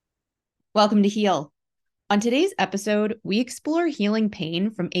Welcome to Heal. On today's episode, we explore healing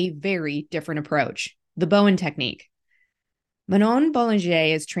pain from a very different approach, the Bowen technique. Manon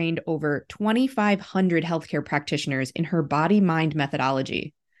Bollinger has trained over 2,500 healthcare practitioners in her body-mind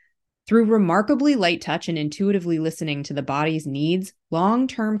methodology. Through remarkably light touch and intuitively listening to the body's needs,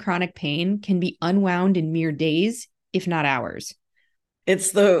 long-term chronic pain can be unwound in mere days, if not hours.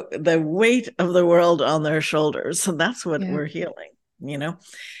 It's the weight of the world on their shoulders. And that's what Yeah. we're healing, you know?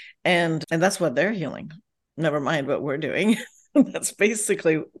 And that's what they're healing. Never mind what we're doing. That's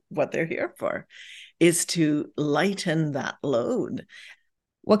basically what they're here for, is to lighten that load.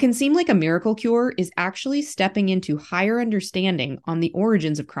 What can seem like a miracle cure is actually stepping into higher understanding on the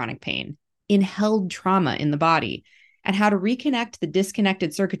origins of chronic pain, inhaled trauma in the body, and how to reconnect the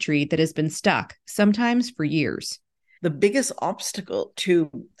disconnected circuitry that has been stuck, sometimes for years. The biggest obstacle to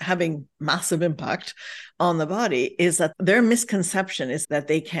having massive impact on the body is that their misconception is that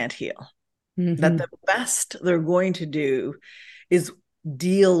they can't heal, that Mm-hmm. the best they're going to do is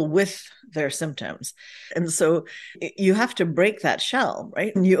deal with their symptoms. And so you have to break that shell,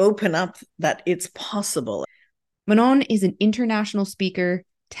 right? And you open up that it's possible. Manon is an international speaker,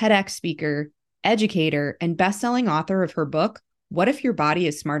 TEDx speaker, educator, and best-selling author of her book, What If Your Body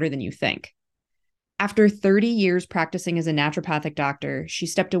is Smarter Than You Think? After 30 years practicing as a naturopathic doctor, she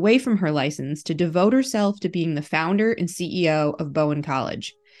stepped away from her license to devote herself to being the founder and CEO of Bowen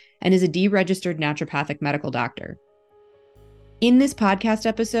College and is a deregistered naturopathic medical doctor. In this podcast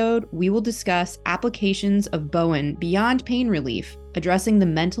episode, we will discuss applications of Bowen beyond pain relief, addressing the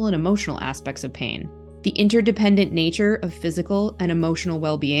mental and emotional aspects of pain, the interdependent nature of physical and emotional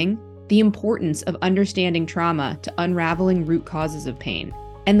well-being, the importance of understanding trauma to unraveling root causes of pain,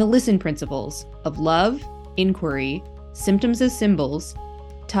 and the listen principles of love, inquiry, symptoms as symbols,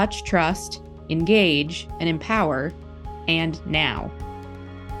 touch, trust, engage, and empower, and now.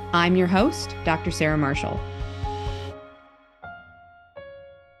 I'm your host, Dr. Sarah Marshall.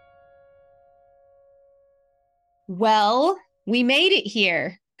 Well, we made it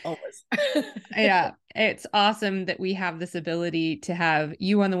here. Always. Yeah, it's awesome that we have this ability to have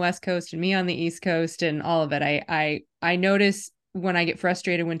you on the West Coast and me on the East Coast and all of it. I notice when I get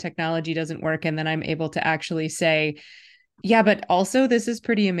frustrated when technology doesn't work, and then I'm able to actually say, yeah, but also this is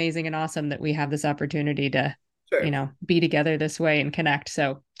pretty amazing and awesome that we have this opportunity to, Sure. be together this way and connect.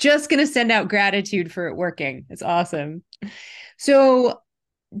 So just gonna send out gratitude for it working. It's awesome. So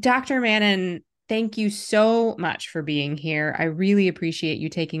Dr. Manon, thank you so much for being here. I really appreciate you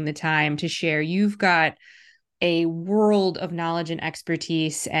taking the time to share. You've got a world of knowledge and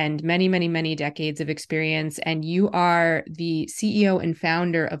expertise and many, many, many decades of experience. And you are the CEO and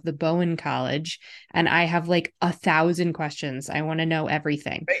founder of the Bowen College. And I have like 1,000 questions. I want to know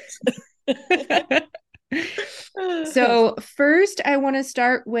everything. Right. So, first, I want to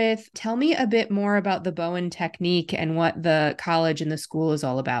start with tell me a bit more about the Bowen technique and what the college and the school is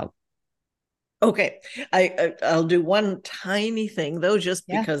all about. Okay, I'll do one tiny thing though, just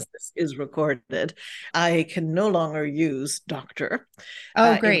Yeah. because this is recorded. I can no longer use doctor,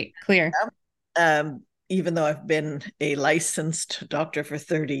 Oh, in great. Clear. even though I've been a licensed doctor for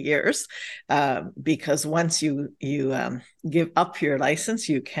 30 years, because once you give up your license,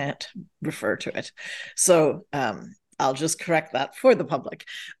 you can't refer to it. So I'll just correct that for the public,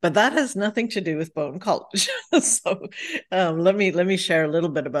 but that has nothing to do with Bowen College. So let me share a little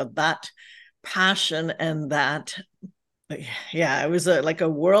bit about that passion and that. Yeah, it was like a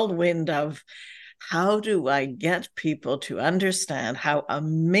whirlwind of how do I get people to understand how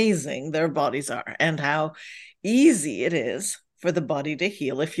amazing their bodies are and how easy it is for the body to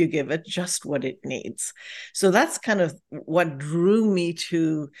heal if you give it just what it needs. So that's kind of what drew me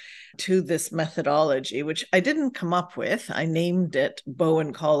to this methodology, which I didn't come up with. I named it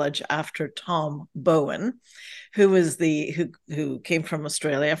Bowen College after Tom Bowen, who was who came from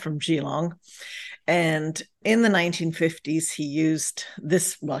Australia, from Geelong. And in the 1950s, he used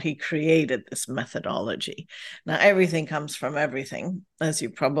this, well, he created this methodology. Now, everything comes from everything, as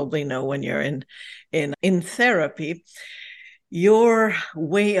you probably know when you're in therapy. Your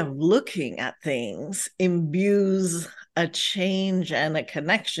way of looking at things imbues a change and a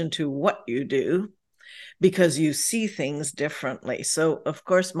connection to what you do because you see things differently. So, of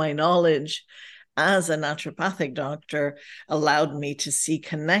course, my knowledge as a naturopathic doctor allowed me to see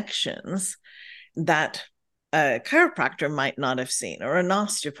connections that a chiropractor might not have seen or an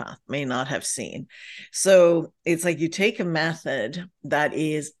osteopath may not have seen. So it's like you take a method that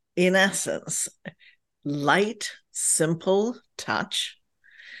is, in essence, light, simple touch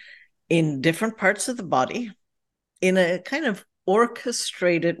in different parts of the body in a kind of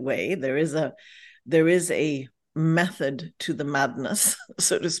orchestrated way. There is a method to the madness,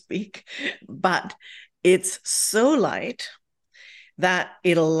 so to speak, but it's so light that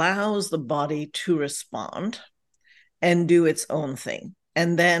it allows the body to respond and do its own thing.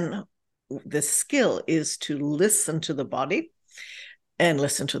 And then the skill is to listen to the body and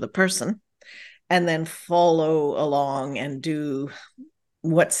listen to the person, and then follow along and do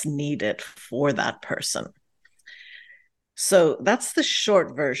what's needed for that person. So that's the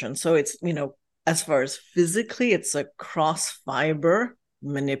short version. So it's, as far as physically, it's a cross fiber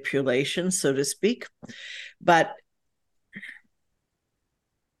manipulation, so to speak. But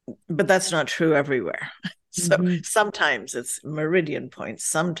that's not true everywhere. So sometimes it's meridian points,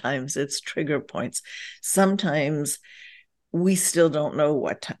 sometimes it's trigger points, sometimes we still don't know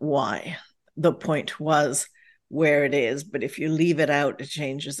why the point was where it is, but if you leave it out, it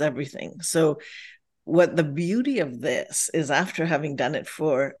changes everything. So what the beauty of this is, after having done it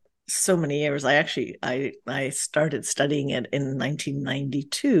for so many years, I started studying it in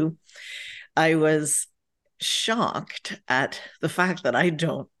 1992. I was shocked at the fact that I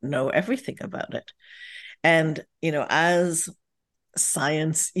don't know everything about it. And, as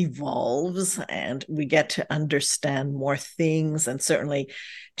science evolves and we get to understand more things, and certainly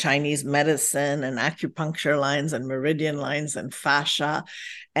Chinese medicine and acupuncture lines and meridian lines and fascia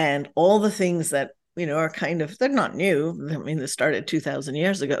and all the things that, are kind of, they're not new. I mean, they started 2000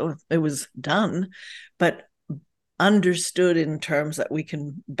 years ago. It was done, but understood in terms that we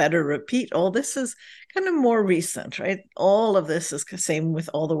can better repeat. All this is kind of more recent, right? All of this is the same with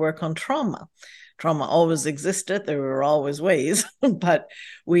all the work on trauma. Trauma always existed. There were always ways, but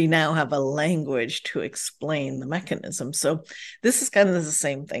we now have a language to explain the mechanism. So this is kind of the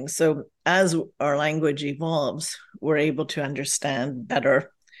same thing. So as our language evolves, we're able to understand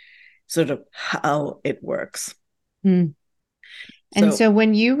better sort of how it works. And so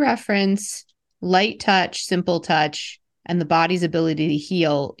when you reference light touch, simple touch, and the body's ability to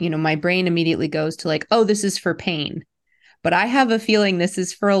heal, my brain immediately goes to like, oh, this is for pain. But I have a feeling this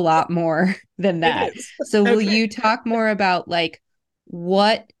is for a lot more than that. So will you talk more about like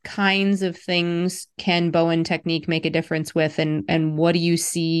what kinds of things can Bowen technique make a difference with, and what do you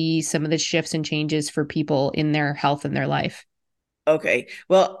see some of the shifts and changes for people in their health and their life? Okay.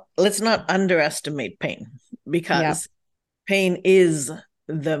 Well, let's not underestimate pain, because pain is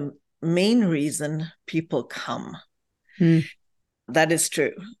the main reason people come. That is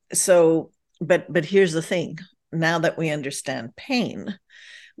true. So, but here's the thing. Now that we understand pain,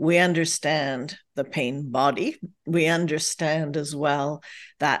 we understand the pain body. We understand as well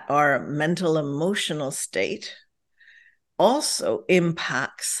that our mental emotional state also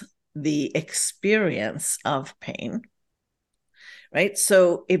impacts the experience of pain, right?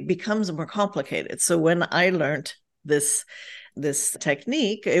 So it becomes more complicated. So when I learned this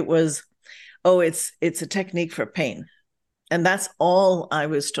technique, it was, oh, it's a technique for pain. And that's all I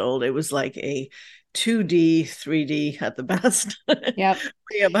was told. It was like a 2D, 3D at the best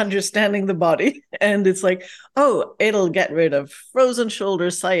way of understanding the body. And it's like, oh, it'll get rid of frozen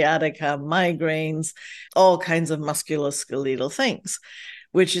shoulders, sciatica, migraines, all kinds of musculoskeletal things,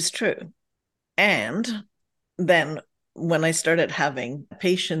 which is true. And then when I started having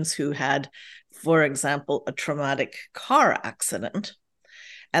patients who had, for example, a traumatic car accident,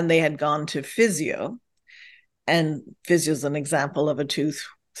 and they had gone to physio, and physio is an example of a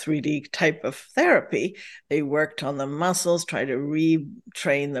 3D type of therapy. They worked on the muscles, try to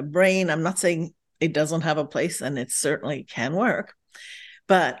retrain the brain. I'm not saying it doesn't have a place, and it certainly can work.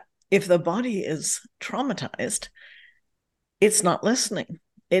 But if the body is traumatized, it's not listening.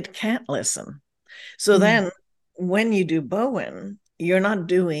 It can't listen. So then when you do Bowen, you're not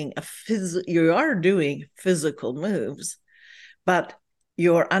doing you are doing physical moves, but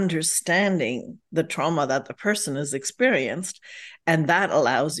you're understanding the trauma that the person has experienced. And that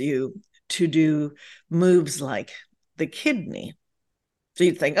allows you to do moves like the kidney. So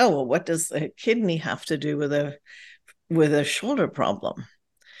you'd think, oh, well, what does a kidney have to do with a shoulder problem?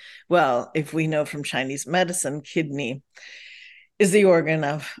 Well, if we know from Chinese medicine, kidney is the organ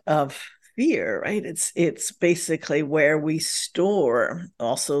of fear, right? It's basically where we store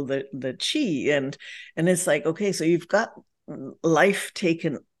also the chi, and it's like, okay, so you've got life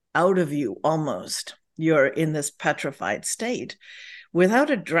taken out of you almost. You're in this petrified state. Without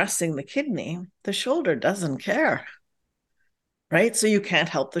addressing the kidney, the shoulder doesn't care, right? So you can't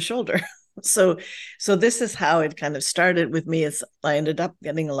help the shoulder. So this is how it kind of started with me. Is I ended up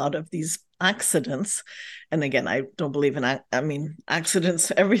getting a lot of these accidents, and again, I don't believe in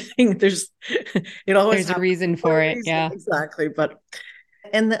accidents. Everything there's a reason for it. Yeah, exactly. But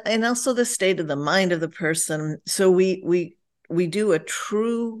and also the state of the mind of the person. So we do a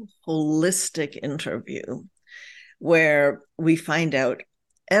true holistic interview where we find out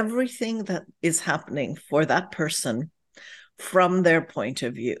everything that is happening for that person from their point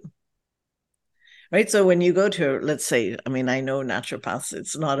of view. Right. So when you go to, let's say, I mean, I know naturopaths,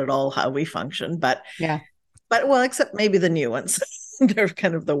 it's not at all how we function, Yeah. well, except maybe the new ones. They're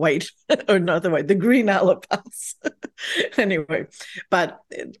kind of the white, or not the white, the green allopaths. Anyway, but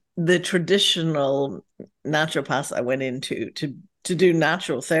the traditional naturopaths I went into to do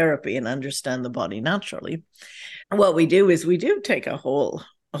natural therapy and understand the body naturally, what we do is we do take a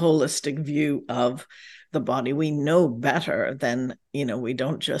holistic view of the body. We know better than, we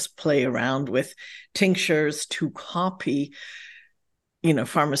don't just play around with tinctures to copy,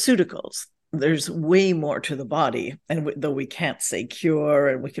 pharmaceuticals. There's way more to the body. And though we can't say cure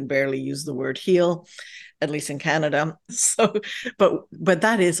and we can barely use the word heal, at least in Canada. So, but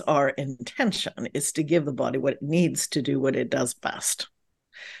that is our intention, is to give the body what it needs to do what it does best,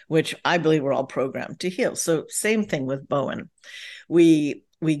 which I believe we're all programmed to heal. So same thing with Bowen. We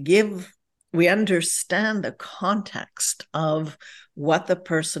understand the context of what the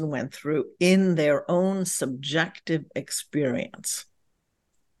person went through in their own subjective experience,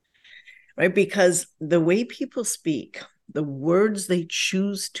 right? Because the way people speak, the words they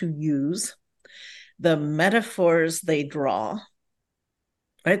choose to use, the metaphors they draw,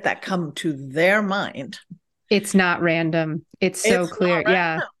 right, that come to their mind. It's not random. It's so clear.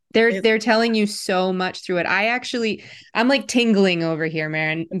 Yeah. They're telling you so much through it. I'm like tingling over here,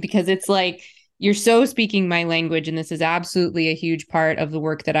 Maron, because it's like you're so speaking my language, and this is absolutely a huge part of the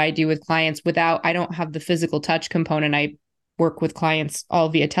work that I do with clients. I don't have the physical touch component. I work with clients all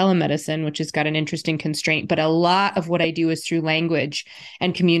via telemedicine, which has got an interesting constraint, but a lot of what I do is through language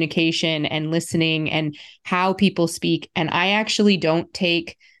and communication and listening and how people speak. And I actually don't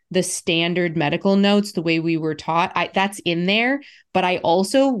take the standard medical notes the way we were taught. That's in there, but I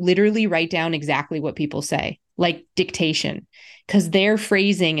also literally write down exactly what people say, like dictation, because their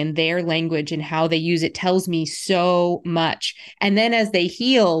phrasing and their language and how they use it tells me so much. And then as they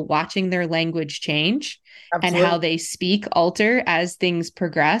heal, watching their language change. Absolutely. And how they speak alter as things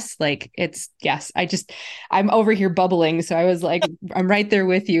progress. Like I'm over here bubbling. So I was like, I'm right there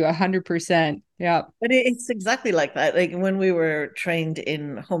with you 100%. Yeah. But it's exactly like that. Like when we were trained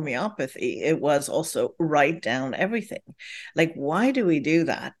in homeopathy, it was also write down everything. Like, why do we do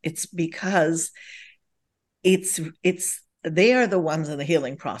that? It's because they are the ones in the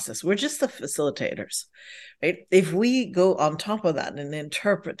healing process. We're just the facilitators, right? If we go on top of that and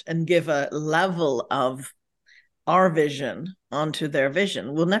interpret and give a level of our vision onto their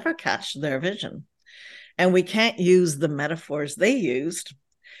vision, we'll never catch their vision. And we can't use the metaphors they used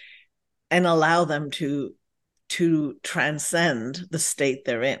and allow them to transcend the state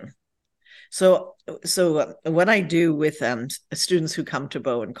they're in. So what I do with students who come to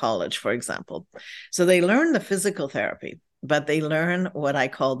Bowen College, for example, so they learn the physical therapy, but they learn what I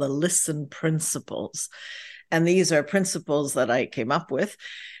call the listen principles. And these are principles that I came up with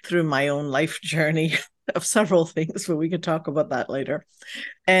through my own life journey of several things, but we can talk about that later.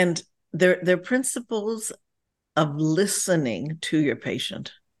 And they're principles of listening to your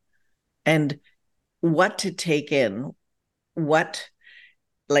patient and what to take in, what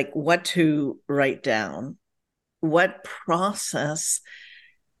to write down, what process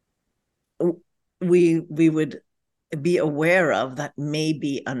we would be aware of that may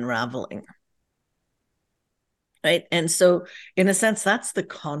be unraveling. Right. And so in a sense, that's the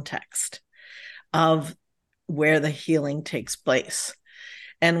context of where the healing takes place.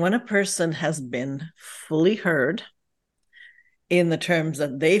 And when a person has been fully heard in the terms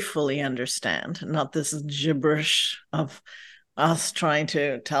that they fully understand, not this gibberish of us trying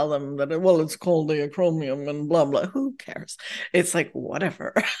to tell them that, well, it's called the acromion and blah, blah, who cares? It's like,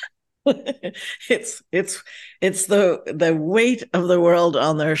 whatever. it's the weight of the world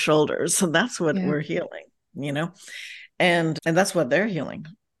on their shoulders. So that's what we're healing, and that's what they're healing.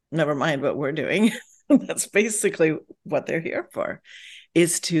 Never mind what we're doing. That's basically what they're here for,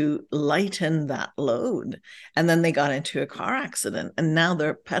 is to lighten that load. And then they got into a car accident and now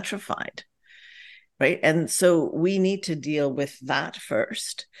they're petrified. Right. And so we need to deal with that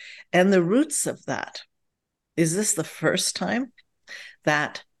first. And the roots of that. Is this the first time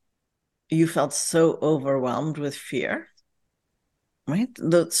that you felt so overwhelmed with fear? Right.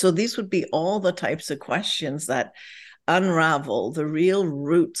 So these would be all the types of questions that unravel the real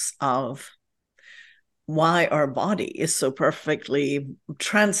roots of why our body is so perfectly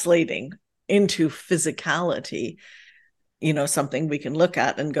translating into physicality, something we can look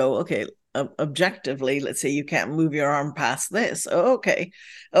at and go, okay, objectively, let's say you can't move your arm past this. Oh, okay.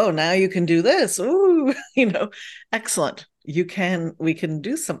 Oh, now you can do this. Ooh, excellent. we can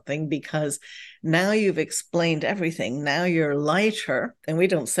do something, because now you've explained everything. Now you're lighter. And we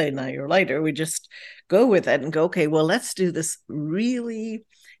don't say now you're lighter. We just go with it and go, okay, well, let's do this really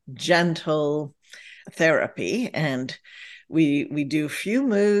gentle therapy. And we do a few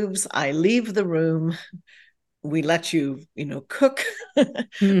moves. I leave the room. We let you, cook or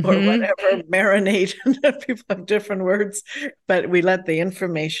whatever, marinate. People have different words, but we let the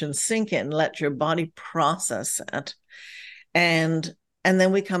information sink in, let your body process it. And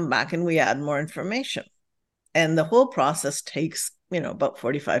then we come back and we add more information. And the whole process takes, about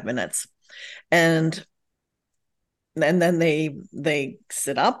 45 minutes. And then they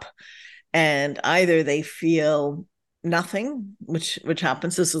sit up, and either they feel nothing, which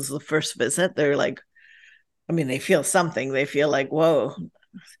happens. This is the first visit. They're like, they feel something. They feel like, whoa,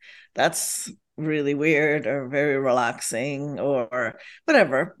 that's really weird or very relaxing or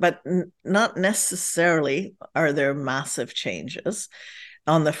whatever, but not necessarily are there massive changes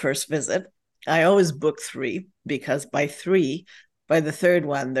on the first visit. I always book 3, because by the third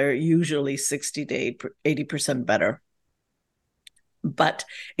one, they're usually 60 to 80% better. But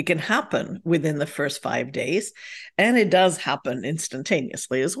it can happen within the first 5 days, and it does happen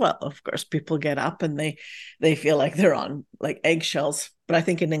instantaneously as well. Of course, people get up and they feel like they're on like eggshells, but I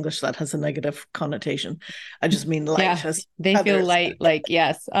think in English that has a negative connotation. I just mean light. Yeah, as they feathers. Feel light, like,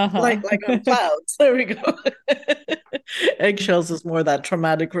 yes. Like on clouds. There we go. Eggshells is more that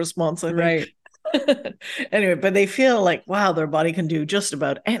traumatic response, I think. Right. Anyway, but they feel like, wow, their body can do just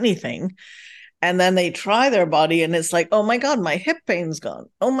about anything. And then they try their body and it's like, oh my God, my hip pain's gone.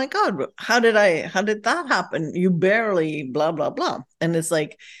 Oh my God, how did that happen? You barely blah, blah, blah. And it's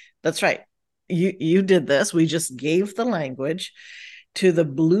like, that's right. You did this. We just gave the language to the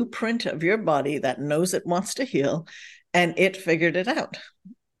blueprint of your body that knows it wants to heal, and it figured it out.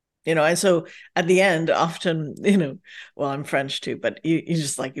 And so at the end, often, well, I'm French too, but you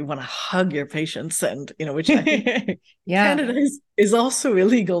just like, you want to hug your patients, and, which I think Canada is also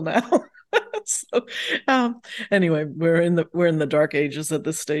illegal now. So anyway, we're in the dark ages at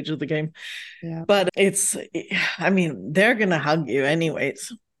this stage of the game. Yeah. But they're gonna hug you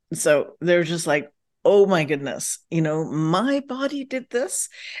anyways. So they're just like, oh my goodness, my body did this.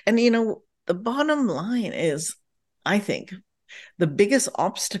 And the bottom line is, I think the biggest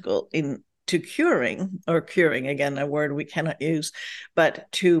obstacle to curing again, a word we cannot use,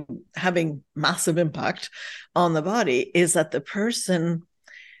 but to having massive impact on the body, is that the person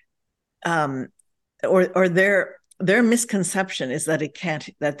or their misconception is that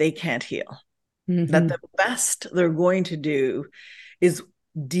they can't heal. That the best they're going to do is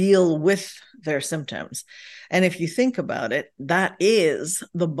deal with their symptoms. And if you think about it, that is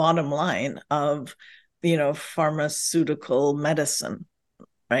the bottom line of pharmaceutical medicine,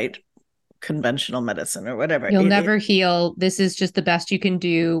 right? Conventional medicine or whatever. You'll never heal. This is just the best you can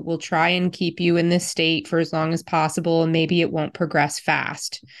do. We'll try and keep you in this state for as long as possible, and maybe it won't progress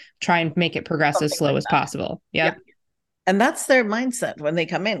fast. Try and make it progress as slow as possible. Yep. Yeah. And that's their mindset when they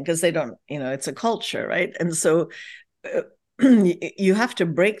come in, because they don't, it's a culture, right? And so you have to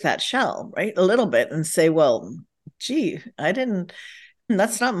break that shell, right, a little bit, and say, well, gee,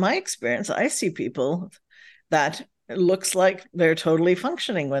 that's not my experience. I see people that it looks like they're totally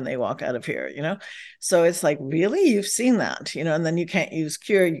functioning when they walk out of here, so it's like, really, you've seen that, and then you can't use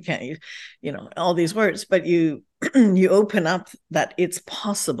cure, you can't use, all these words, but you open up that it's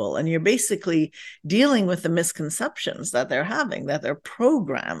possible, and you're basically dealing with the misconceptions that they're having, that they're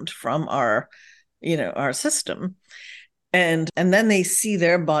programmed from our system, and then they see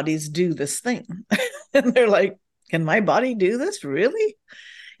their bodies do this thing and they're like, can my body do this, really?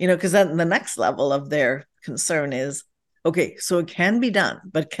 Because then the next level of their concern is, okay, so it can be done,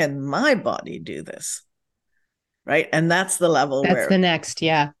 but can my body do this? Right. And that's the level that's the next.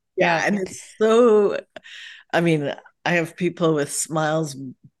 Yeah. And it's so, I have people with smiles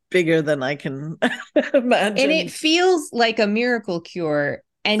bigger than I can imagine. And it feels like a miracle cure.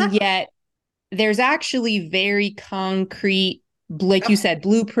 And yet there's actually very concrete, like you said,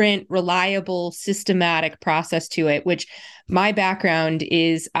 blueprint, reliable, systematic process to it, which my background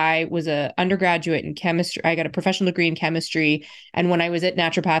is, I was an undergraduate in chemistry. I got a professional degree in chemistry. And when I was at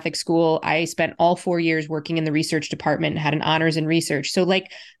naturopathic school, I spent all 4 years working in the research department and had an honors in research. So like,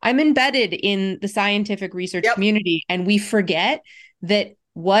 I'm embedded in the scientific research community, and we forget that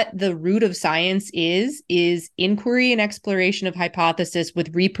what the root of science is inquiry and exploration of hypothesis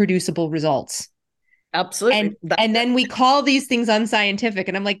with reproducible results. Absolutely. And then we call these things unscientific.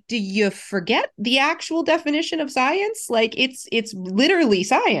 And I'm like, do you forget the actual definition of science? Like, it's literally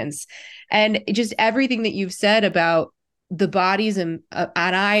science. And just everything that you've said about the body's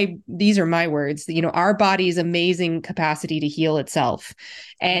these are my words, our body's amazing capacity to heal itself.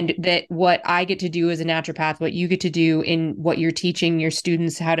 And that what I get to do as a naturopath, what you get to do in what you're teaching your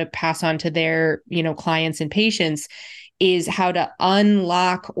students how to pass on to their, clients and patients, is how to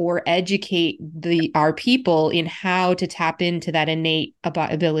unlock or educate our people in how to tap into that innate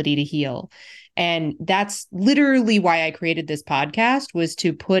ability to heal. And that's literally why I created this podcast, was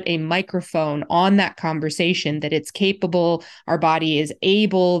to put a microphone on that conversation, that it's capable, our body is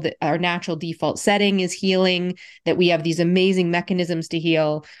able, that our natural default setting is healing, that we have these amazing mechanisms to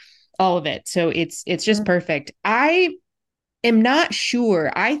heal, all of it. So it's just perfect. I am not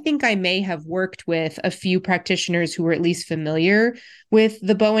sure. I think I may have worked with a few practitioners who were at least familiar with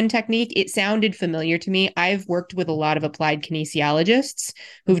the Bowen technique. It sounded familiar to me. I've worked with a lot of applied kinesiologists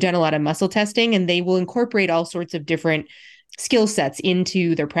who've done a lot of muscle testing, and they will incorporate all sorts of different skill sets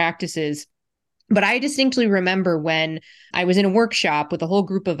into their practices. But I distinctly remember when I was in a workshop with a whole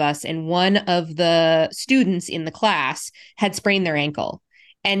group of us, and one of the students in the class had sprained their ankle.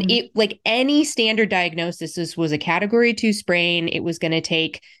 And it, like any standard diagnosis, this was a category 2 sprain. It was going to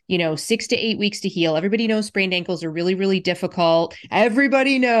take, 6 to 8 weeks to heal. Everybody knows sprained ankles are really, really difficult.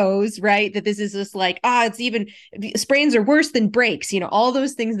 Everybody knows, right, that this is just like, it's even, sprains are worse than breaks, all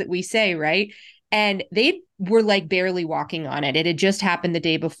those things that we say, right? And they were like barely walking on it. It had just happened the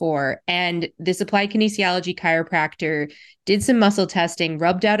day before. And this applied kinesiology chiropractor did some muscle testing,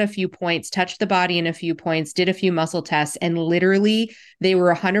 rubbed out a few points, touched the body in a few points, did a few muscle tests, and literally they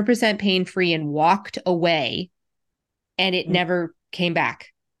were 100% pain-free and walked away. And it never came back.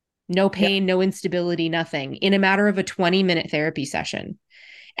 No pain, no instability, nothing, in a matter of a 20-minute therapy session.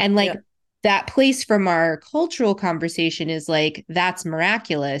 And like that place from our cultural conversation is like, that's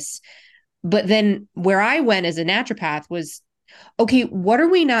miraculous. But then where I went as a naturopath was, okay, what are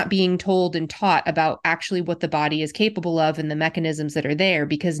we not being told and taught about actually what the body is capable of and the mechanisms that are there?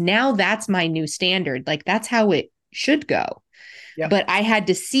 Because now that's my new standard. Like, that's how it should go. Yep. But I had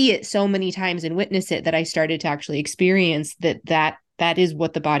to see it so many times and witness it that I started to actually experience that is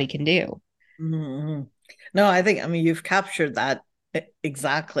what the body can do. Mm-hmm. No, I mean, you've captured that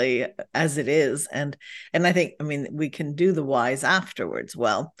exactly as it is. And I think, I mean, we can do the whys afterwards.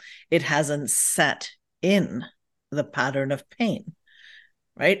 Well, it hasn't set in the pattern of pain,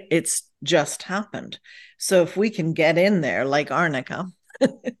 right? It's just happened. So if we can get in there like arnica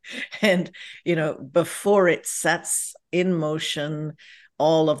and, before it sets in motion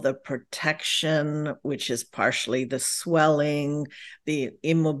all of the protection, which is partially the swelling, the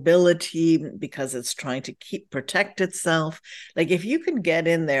immobility, because it's trying to protect itself. Like if you can get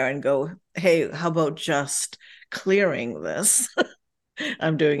in there and go, hey, how about just clearing this?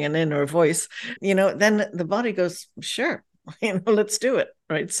 I'm doing an inner voice, then the body goes, sure, let's do it.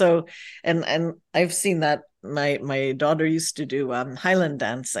 Right. So, and I've seen that. My daughter used to do Highland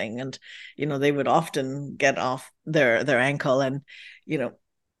dancing, and they would often get off their ankle, and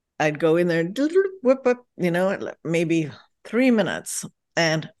I'd go in there, whip up, maybe 3 minutes,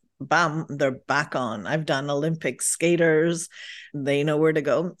 and bam, they're back on. I've done Olympic skaters; they know where to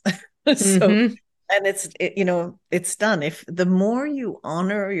go. So, and it's done. If the more you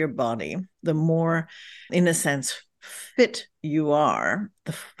honor your body, the more, in a sense, fit you are,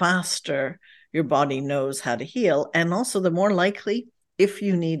 the faster your body knows how to heal. And also the more likely, if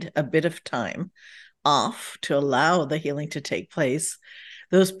you need a bit of time off to allow the healing to take place,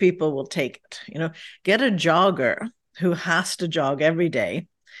 those people will take it. Get a jogger who has to jog every day,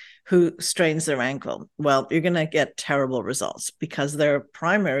 who strains their ankle. Well, you're going to get terrible results because their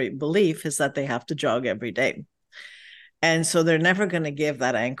primary belief is that they have to jog every day. And so they're never going to give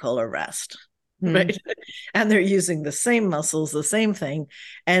that ankle a rest. Right. And they're using the same muscles, the same thing,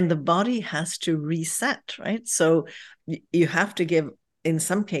 and the body has to reset. Right. So you have to give, in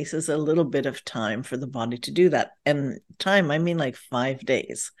some cases, a little bit of time for the body to do that. And time, I mean like 5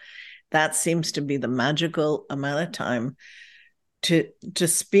 days. That seems to be the magical amount of time to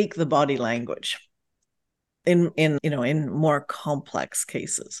speak the body language in more complex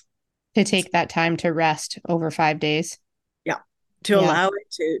cases. To take that time to rest over 5 days. To allow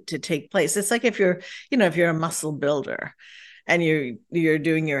it to take place. It's like if you're a muscle builder and you're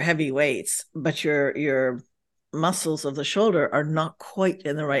doing your heavy weights, but your muscles of the shoulder are not quite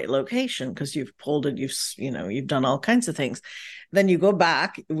in the right location because you've pulled it, you've done all kinds of things. Then you go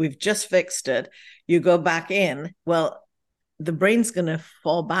back, we've just fixed it, you go back in. Well, the brain's going to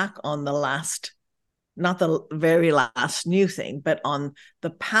fall back on the last, not the very last new thing, but on the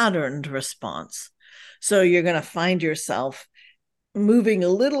patterned response. So you're going to find yourself moving a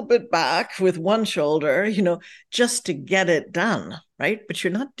little bit back with one shoulder, just to get it done, right? But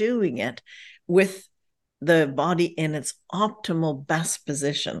you're not doing it with the body in its optimal best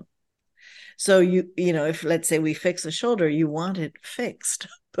position. So if let's say we fix the shoulder, you want it fixed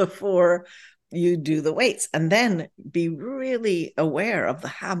before you do the weights, and then be really aware of the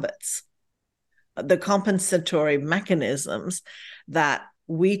habits, the compensatory mechanisms that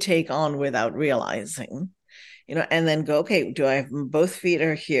we take on without realizing, and then go, okay, do I have both feet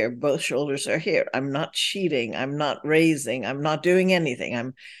are here, both shoulders are here, I'm not cheating, I'm not raising, I'm not doing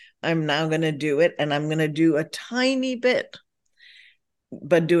anything, I'm now going to do it, and I'm going to do a tiny bit,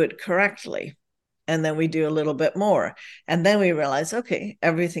 but do it correctly. And then we do a little bit more, and then we realize, okay,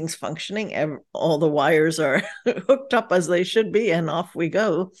 everything's functioning, all the wires are hooked up as they should be, and off we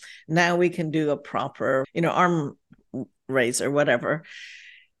go. Now we can do a proper arm raise or whatever.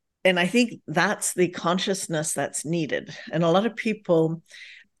 And I think that's the consciousness that's needed, and a lot of people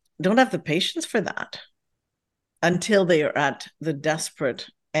don't have the patience for that until they are at the desperate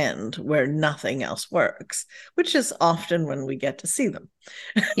end where nothing else works, which is often when we get to see them.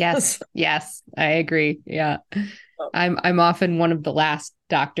 Yes, yes, I agree. Yeah. I'm often one of the last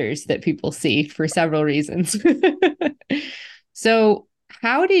doctors that people see for several reasons. So,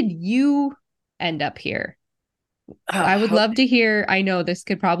 how did you end up here? I would love to hear. I know this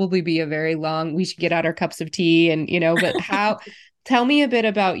could probably be a very long, we should get out our cups of tea and, but tell me a bit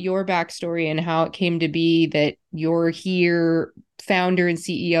about your backstory and how it came to be that you're here, founder and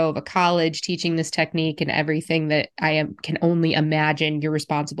CEO of a college, teaching this technique and everything that can only imagine you're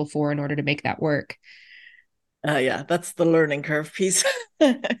responsible for in order to make that work. Yeah, that's the learning curve piece.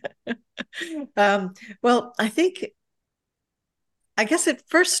 Well, I guess it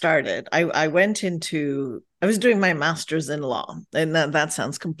first started. I was doing my master's in law, and that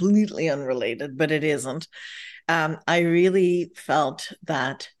sounds completely unrelated, but it isn't. I really felt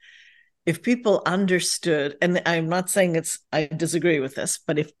that if people understood, and I'm not saying I disagree with this,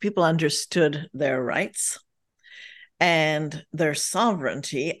 but if people understood their rights and their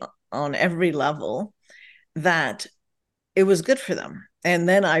sovereignty on every level, that it was good for them. And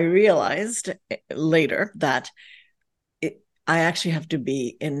then I realized later that I actually have to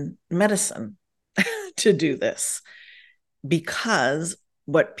be in medicine to do this, because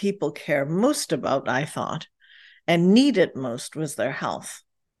what people care most about, I thought, and needed most, was their health.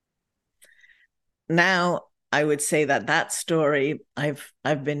 Now, I would say that story, I've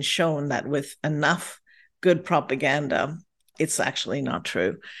been shown that with enough good propaganda, it's actually not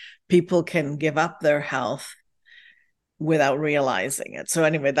true. People can give up their health without realizing it. So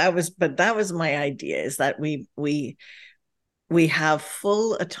anyway, that was my idea, is that we have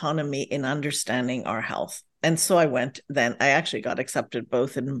full autonomy in understanding our health. And so I actually got accepted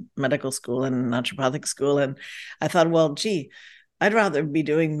both in medical school and naturopathic school. And I thought, well, gee, I'd rather be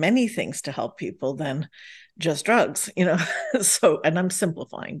doing many things to help people than just drugs, So, and I'm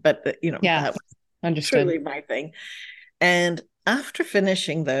simplifying, but Yeah, that was understood. truly my thing. And after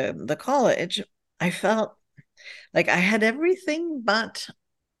finishing the college, I felt like I had everything, but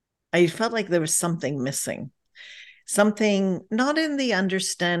I felt like there was something missing. Something not in the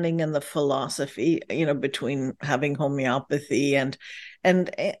understanding and the philosophy, between having homeopathy and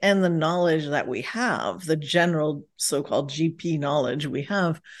the knowledge that we have, the general so-called GP knowledge we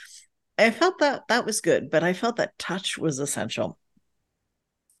have. I felt that was good, but I felt that touch was essential.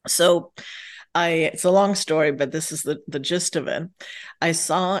 So it's a long story, but this is the gist of it. I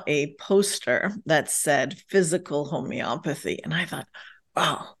saw a poster that said physical homeopathy, and I thought,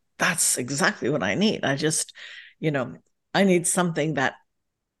 wow, that's exactly what I need. I need something that,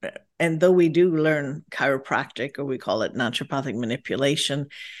 and though we do learn chiropractic, or we call it naturopathic manipulation,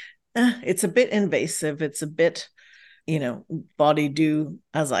 it's a bit invasive. It's a bit, body do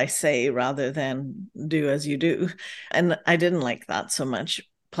as I say rather than do as you do. And I didn't like that so much.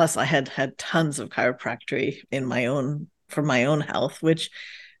 Plus, I had tons of chiropractic for my own health, which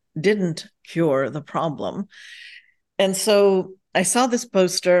didn't cure the problem. And so I saw this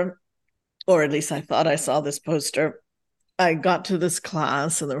poster, or at least I thought I saw this poster. I got to this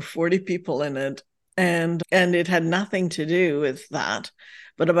class and there were 40 people in it, and it had nothing to do with that.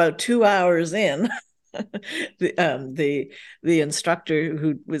 But about 2 hours in, the instructor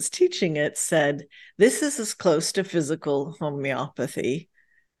who was teaching it said, "This is as close to physical homeopathy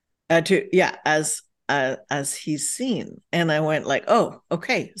as he's seen." And I went like, "Oh,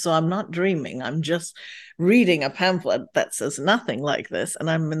 okay, so I'm not dreaming. I'm just reading a pamphlet that says nothing like this, and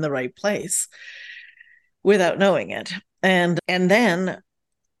I'm in the right place without knowing it." And then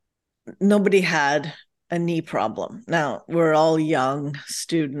nobody had a knee problem. Now, we're all young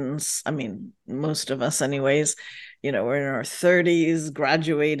students. I mean, most of us anyways, we're in our 30s,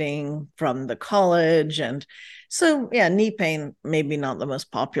 graduating from the college. And So yeah, knee pain, maybe not the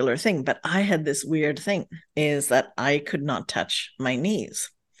most popular thing, but I had this weird thing is that I could not touch my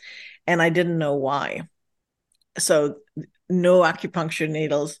knees and I didn't know why. So no acupuncture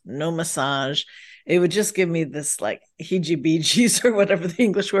needles, no massage. It would just give me this like heebie-jeebies or whatever the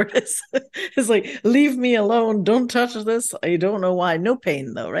English word is. It's like, leave me alone. Don't touch this. I don't know why. No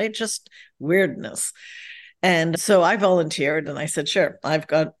pain though, right? Just weirdness. And so I volunteered and I said, sure,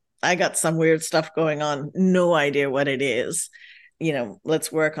 I got some weird stuff going on. No idea what it is.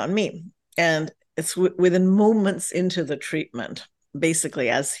 Let's work on me. And it's within moments into the treatment, basically,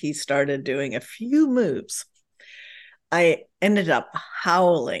 as he started doing a few moves, I ended up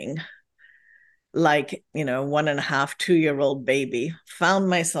howling like, 1.5, 2-year-old baby, found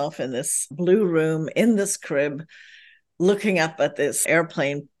myself in this blue room in this crib, looking up at this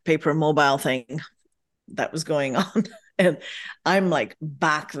airplane paper mobile thing that was going on. And I'm like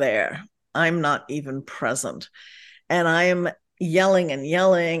back there. I'm not even present. And I'm yelling and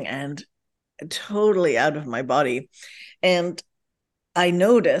yelling and totally out of my body. And I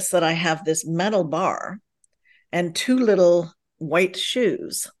notice that I have this metal bar and two little white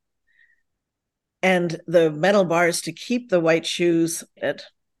shoes. And the metal bars to keep the white shoes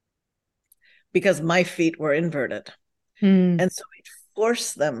because my feet were inverted. Mm. And so I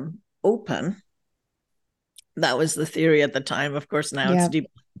forced them open. That was the theory at the time. Of course, now it's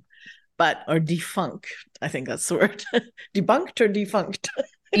or defunct. I think that's the word. Debunked or defunct.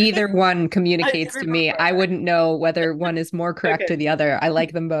 Either one communicates to me. I wouldn't know whether one is more correct Okay. or the other. I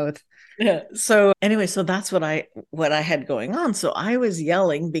like them both. Yeah. So anyway, so that's what I had going on. So I was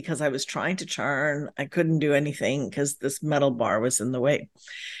yelling because I was trying to turn. I couldn't do anything because this metal bar was in the way.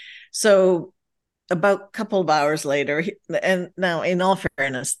 So about a couple of hours later, and now in all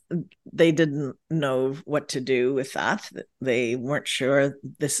fairness, they didn't know what to do with that. They weren't sure.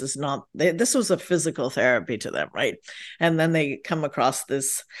 This was a physical therapy to them, right? And then they come across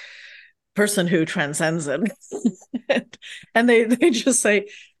this person who transcends it. And they just say,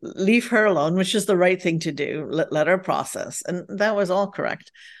 leave her alone, which is the right thing to do. Let her process. And that was all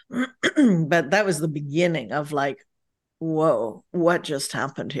correct. But that was the beginning of like, whoa, what just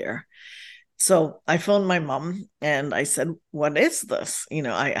happened here? So I phoned my mom and I said, what is this?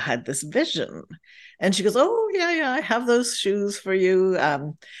 I had this vision. And she goes, oh, yeah, I have those shoes for you.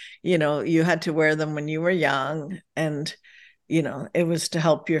 You had to wear them when you were young. And, it was to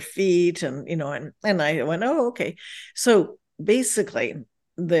help your feet. And I went, oh, okay. So basically,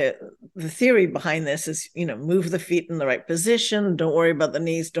 the theory behind this is, move the feet in the right position. Don't worry about the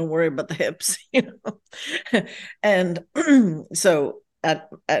knees. Don't worry about the hips, And so at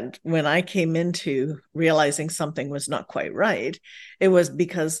when I came into realizing something was not quite right, it was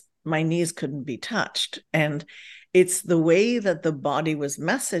because my knees couldn't be touched. And it's the way that the body was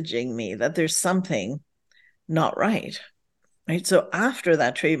messaging me that there's something not right. Right. So after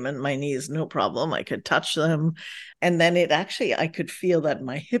that treatment, my knees, no problem. I could touch them. And then I could feel that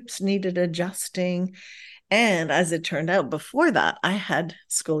my hips needed adjusting. And as it turned out, before that, I had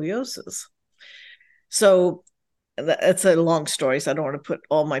scoliosis. So it's a long story, so I don't want to put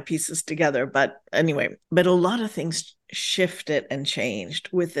all my pieces together. But anyway, a lot of things shifted and changed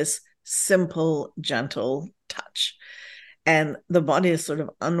with this simple, gentle touch. And the body sort of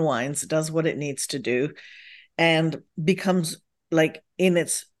unwinds, does what it needs to do, and becomes like in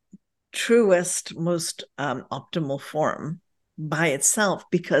its truest, most optimal form by itself,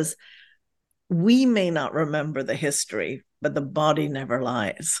 because we may not remember the history, but the body never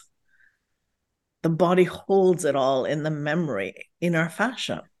lies. The body holds it all in the memory in our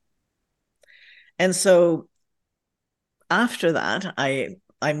fascia. And so after that, I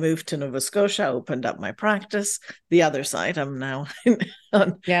moved to Nova Scotia, opened up my practice, the other side. I'm now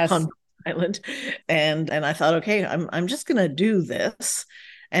on Island. And I thought, okay, I'm just gonna do this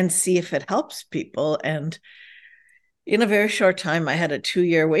and see if it helps people. And in a very short time, I had a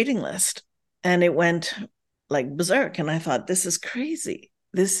 2-year waiting list and it went like berserk. And I thought, this is crazy.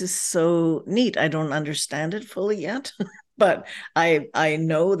 This is so neat. I don't understand it fully yet, but I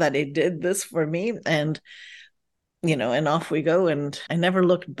know that it did this for me. And and off we go. And I never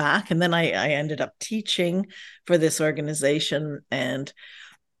looked back. And then I ended up teaching for this organization. And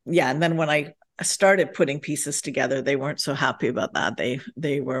and then when I started putting pieces together, they weren't so happy about that.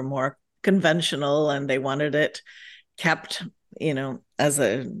 They were more conventional and they wanted it kept, as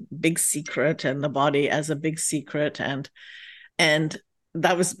a big secret, and the body as a big secret. And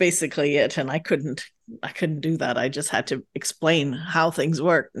that was basically it. And I couldn't do that. I just had to explain how things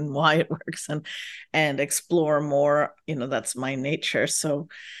work and why it works, and explore more. That's my nature. So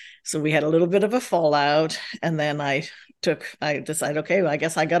we had a little bit of a fallout, and then I decided, okay, well, I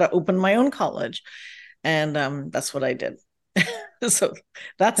guess I got to open my own college. And that's what I did. So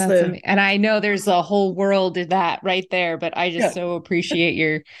that's That's the, amazing. And I know there's a whole world of that right there, but I just yeah. so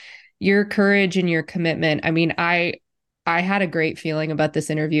appreciate your courage and your commitment. I mean, I had a great feeling about this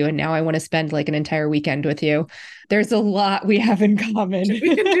interview and now I want to spend like an entire weekend with you. There's a lot we have in common.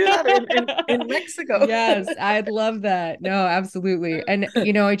 We can do that in Mexico. Yes, I'd love that. No, absolutely. And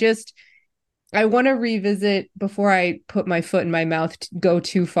I want to revisit before I put my foot in my mouth to go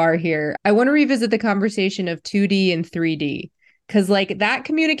too far here. I want to revisit the conversation of 2D and 3D because, like, that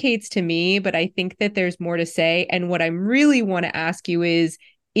communicates to me, but I think that there's more to say. And what I really want to ask you is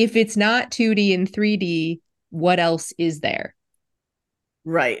if it's not 2D and 3D, what else is there?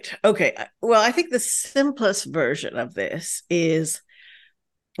 Right. Okay. Well, I think the simplest version of this is,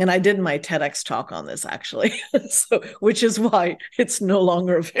 and I did my TEDx talk on this actually, so which is why it's no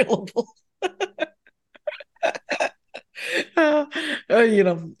longer available.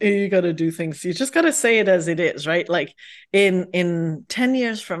 You got to do things. You just got to say it as it is, right? Like in 10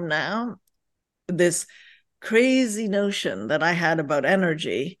 years from now, this crazy notion that I had about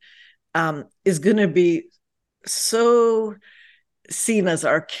energy is going to be so seen as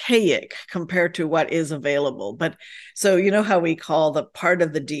archaic compared to what is available. But so, you know how we call the part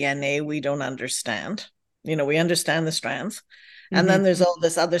of the DNA we don't understand? We understand the strands. And Mm-hmm. then there's all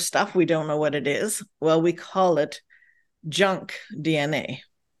this other stuff we don't know what it is. Well, we call it junk DNA,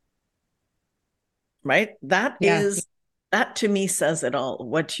 right? Yeah. That to me says it all.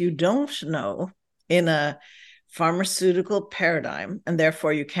 What you don't know in a pharmaceutical paradigm, and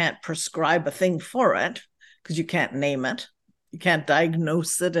therefore you can't prescribe a thing for it because you can't name it. You can't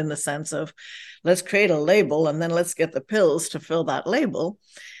diagnose it in the sense of let's create a label and then let's get the pills to fill that label.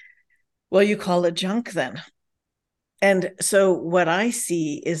 Well, you call it junk then. And so what I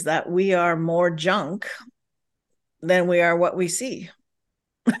see is that we are more junk than we are what we see.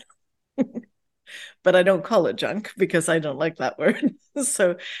 But I don't call it junk because I don't like that word.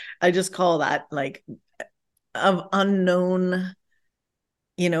 So I just call that like of unknown,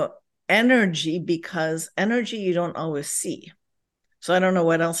 you know, energy, because energy you don't always see. So I don't know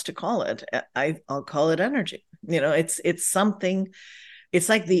what else to call it. I'll call it energy. It's something. It's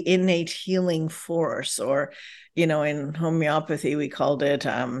like the innate healing force, or in homeopathy we called it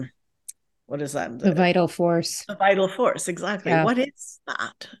what is that? The vital force. The vital force. Exactly. Yeah. What is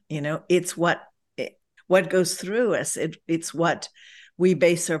that? It's what goes through us. It's what we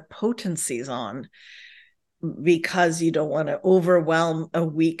base our potencies on, because you don't want to overwhelm a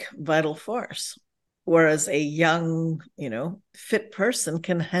weak vital force. Whereas a young, fit person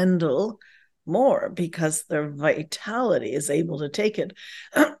can handle more because their vitality is able to take it.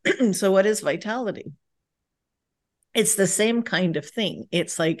 So, what is vitality? It's the same kind of thing.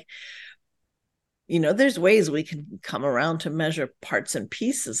 It's like, there's ways we can come around to measure parts and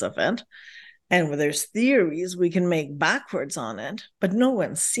pieces of it. And where there's theories we can make backwards on it, but no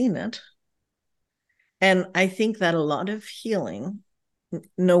one's seen it. And I think that a lot of healing,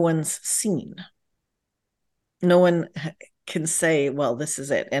 no one's seen. No one can say, well, this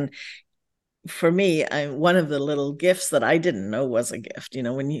is it. And for me, one of the little gifts that I didn't know was a gift.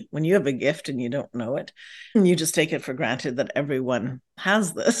 When you have a gift and you don't know it, you just take it for granted that everyone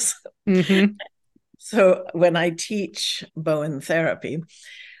has this. Mm-hmm. So when I teach Bowen therapy,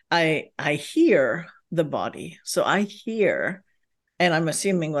 I hear the body. So I hear, and I'm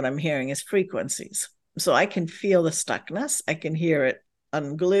assuming what I'm hearing is frequencies. So I can feel the stuckness. I can hear it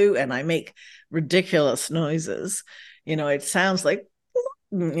unglue, and I make ridiculous noises. It sounds like,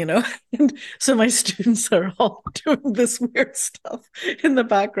 and so my students are all doing this weird stuff in the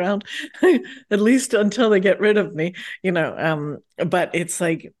background, at least until they get rid of me, but it's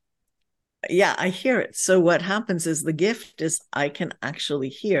like, yeah, I hear it. So what happens is the gift is I can actually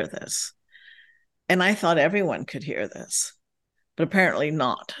hear this. And I thought everyone could hear this, but apparently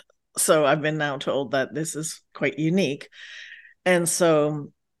not. So I've been now told that this is quite unique. And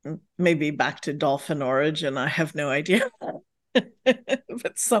so maybe back to dolphin origin, I have no idea.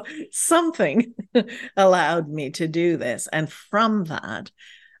 But something allowed me to do this. And from that,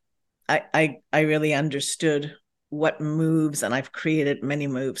 I really understood what moves, and I've created many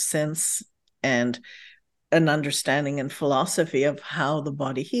moves since, and an understanding and philosophy of how the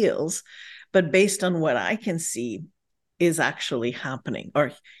body heals, but based on what I can see is actually happening,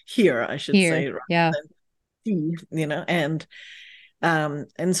 or here, I should say, Here. rather Yeah. than see,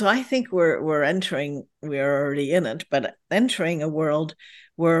 and so I think we're already in it, but entering a world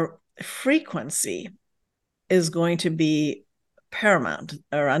where frequency is going to be paramount,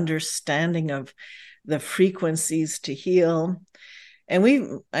 our understanding of the frequencies to heal.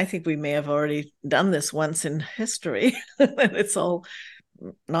 And I think we may have already done this once in history. It's all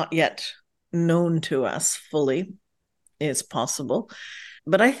not yet known to us fully is possible.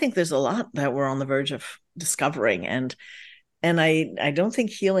 But I think there's a lot that we're on the verge of discovering. And I don't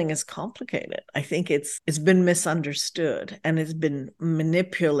think healing is complicated. I think it's been misunderstood and it's been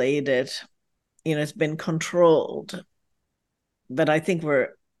manipulated, it's been controlled. But I think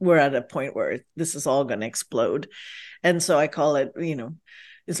we're at a point where this is all going to explode. And so I call it,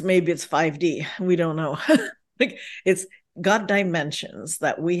 it's 5D. We don't know. Like, it's got dimensions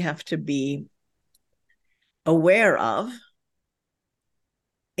that we have to be aware of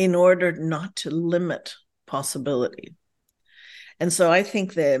in order not to limit possibility. And so I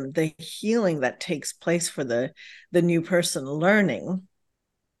think the healing that takes place for the new person learning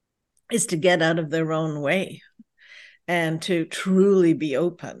is to get out of their own way and to truly be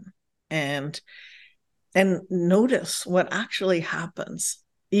open and notice what actually happens,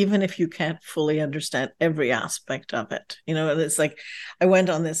 even if you can't fully understand every aspect of it. And it's like, I went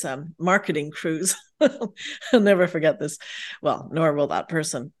on this marketing cruise. I'll never forget this. Well, nor will that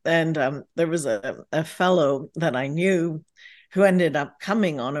person. And there was a fellow that I knew who ended up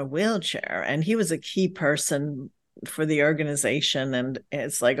coming on a wheelchair, and he was a key person for the organization. And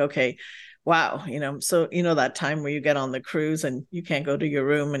it's like, okay, wow, so that time where you get on the cruise and you can't go to your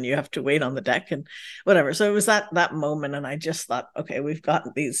room and you have to wait on the deck and whatever. So it was that moment, and I just thought, okay, we've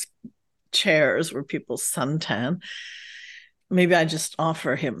got these chairs where people suntan. Maybe I just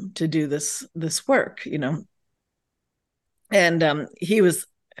offer him to do this work, And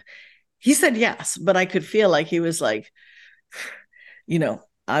he said yes, but I could feel like he was like,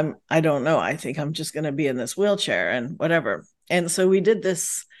 I don't know. I think I'm just going to be in this wheelchair and whatever. And so we did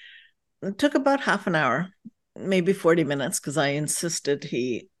this. It took about half an hour, maybe 40 minutes, because I insisted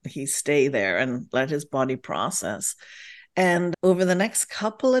he stay there and let his body process. And over the next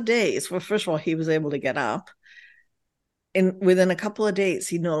couple of days, well, first of all, he was able to get up. Within a couple of days,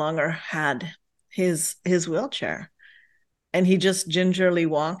 he no longer had his wheelchair. And he just gingerly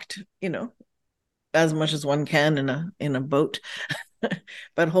walked, as much as one can in a boat,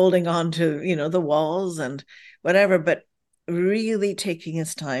 but holding on to, the walls and whatever, but really taking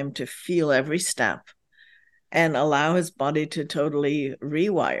his time to feel every step and allow his body to totally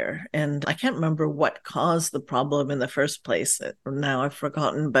rewire. And I can't remember what caused the problem in the first place. Now I've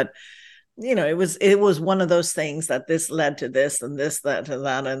forgotten, but it was one of those things that this led to this and this, that to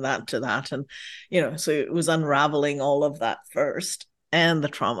that, and that to that. And, so it was unraveling all of that first and the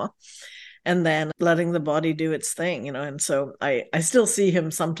trauma, and then letting the body do its thing, And so I still see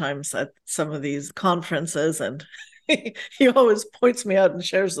him sometimes at some of these conferences, and he always points me out and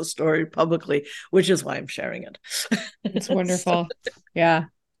shares the story publicly, which is why I'm sharing it. It's wonderful. Yeah,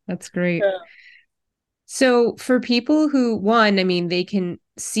 that's great. Yeah. So for people who, they can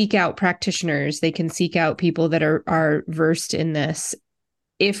seek out practitioners, they can seek out people that are versed in this.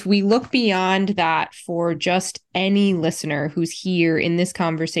 If we look beyond that for just any listener who's here in this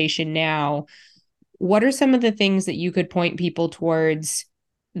conversation now, what are some of the things that you could point people towards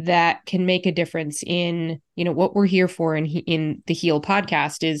that can make a difference in, what we're here for in the Heal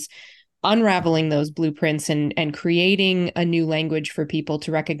podcast is unraveling those blueprints and creating a new language for people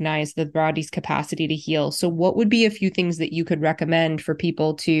to recognize the body's capacity to heal. So what would be a few things that you could recommend for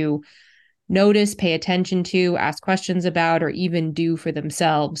people to notice, pay attention to, ask questions about, or even do for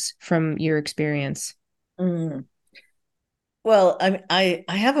themselves from your experience? Mm. Well, I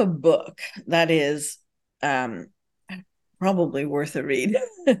have a book that is probably worth a read.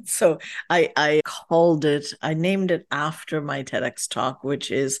 So I named it after my TEDx talk,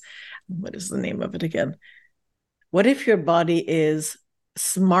 which is, what is the name of it again? What if your body is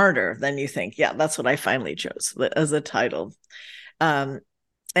smarter than you think? Yeah, that's what I finally chose as a title.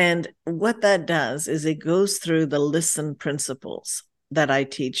 And what that does is it goes through the listen principles that I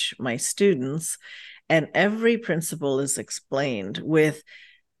teach my students, and every principle is explained with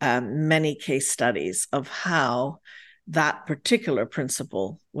many case studies of how that particular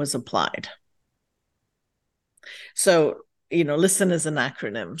principle was applied. So, listen is an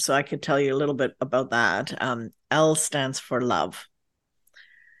acronym, so I could tell you a little bit about that. L stands for love.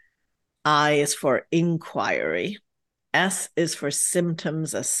 I is for inquiry. S is for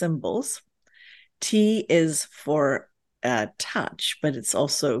symptoms as symbols. T is for touch, but it's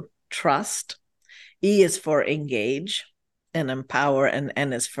also trust. E is for engage and empower, and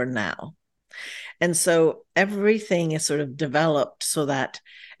N is for now. And so everything is sort of developed so that,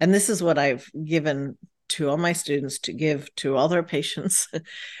 and this is what I've given to all my students to give to all their patients.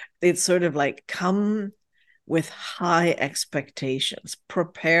 It's sort of like, come with high expectations,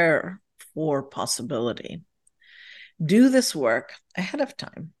 prepare for possibility. Do this work ahead of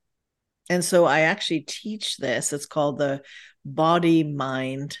time. And so I actually teach this. It's called the body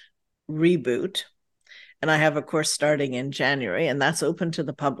mind reboot. And I have a course starting in January, and that's open to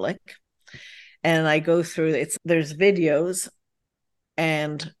the public. And I go through there's videos,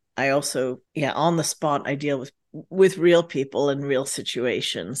 and I also, on the spot, I deal with real people and real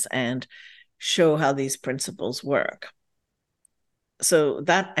situations and show how these principles work. So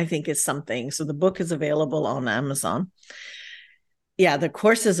that, I think, is something. So the book is available on Amazon. Yeah, the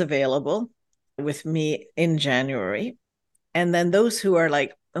course is available with me in January. And then those who are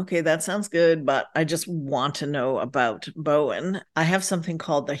like, okay, that sounds good, but I just want to know about Bowen, I have something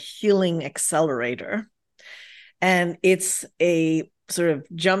called the Healing Accelerator. And it's a sort of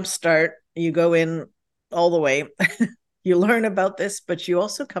jump start. You go in all the way, you learn about this, but you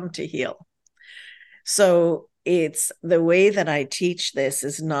also come to heal. So it's the way that I teach this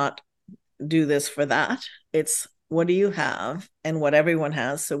is not do this for that. It's what do you have and what everyone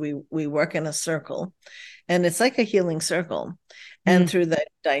has. So we work in a circle, and it's like a healing circle. And through the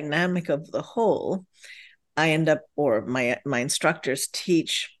dynamic of the whole, I end up, or my instructors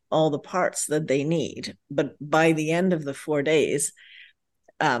teach all the parts that they need. But by the end of the 4 days,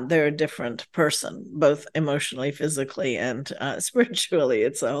 they're a different person, both emotionally, physically, and spiritually.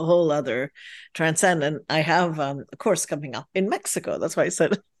 It's a whole other transcendent. I have a course coming up in Mexico. That's why I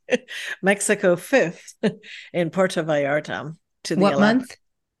said Mexico 5th in Puerto Vallarta to the What 11th. month?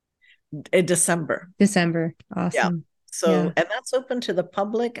 In December. December. Awesome. Yeah. So, and that's open to the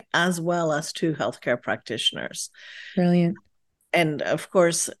public as well as to healthcare practitioners. Brilliant. And of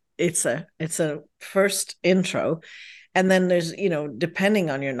course, it's a first intro. And then there's, depending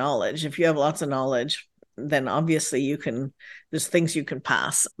on your knowledge, if you have lots of knowledge, then obviously there's things you can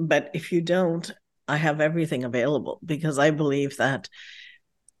pass. But if you don't, I have everything available, because I believe that,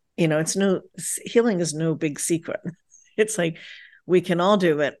 healing is no big secret. It's like, we can all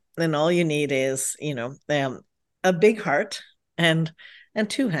do it. And all you need is, a big heart and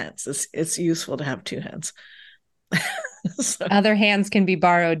 2 hands. It's useful to have 2 hands. So. Other hands can be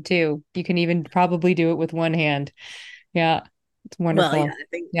borrowed too. You can even probably do it with 1 hand. Yeah. It's wonderful. Well, I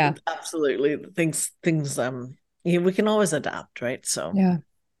think absolutely things, we can always adapt, right? So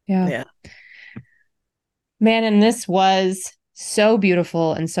yeah. Manon, this was so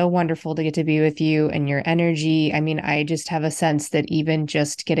beautiful and so wonderful to get to be with you and your energy. I mean, I just have a sense that even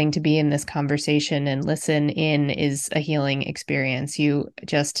just getting to be in this conversation and listen in is a healing experience.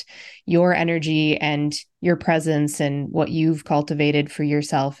 Your energy and your presence and what you've cultivated for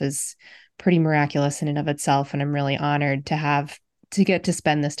yourself is pretty miraculous in and of itself. And I'm really honored to get to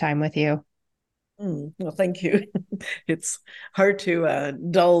spend this time with you. Well, thank you. It's hard to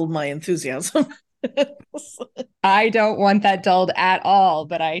dull my enthusiasm. I don't want that dulled at all,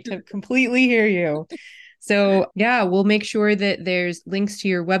 but I completely hear you. So we'll make sure that there's links to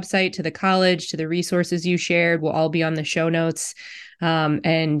your website, to the college, to the resources you shared. Will all be on the show notes.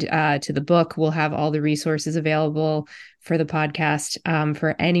 And to the book, we'll have all the resources available for the podcast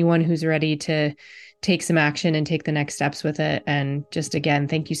for anyone who's ready to take some action and take the next steps with it. And just again,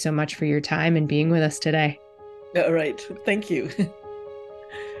 thank you so much for your time and being with us today. All right. Thank you.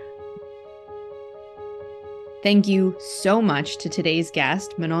 Thank you so much to today's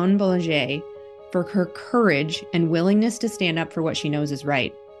guest, Manon Bollinger, for her courage and willingness to stand up for what she knows is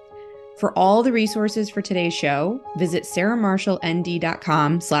right. For all the resources for today's show, visit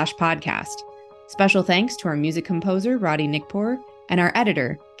sarahmarshallnd.com/podcast. Special thanks to our music composer, Roddy Nickpour, and our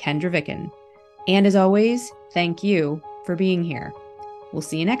editor, Kendra Vicken. And as always, thank you for being here. We'll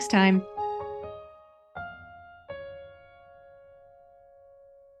see you next time.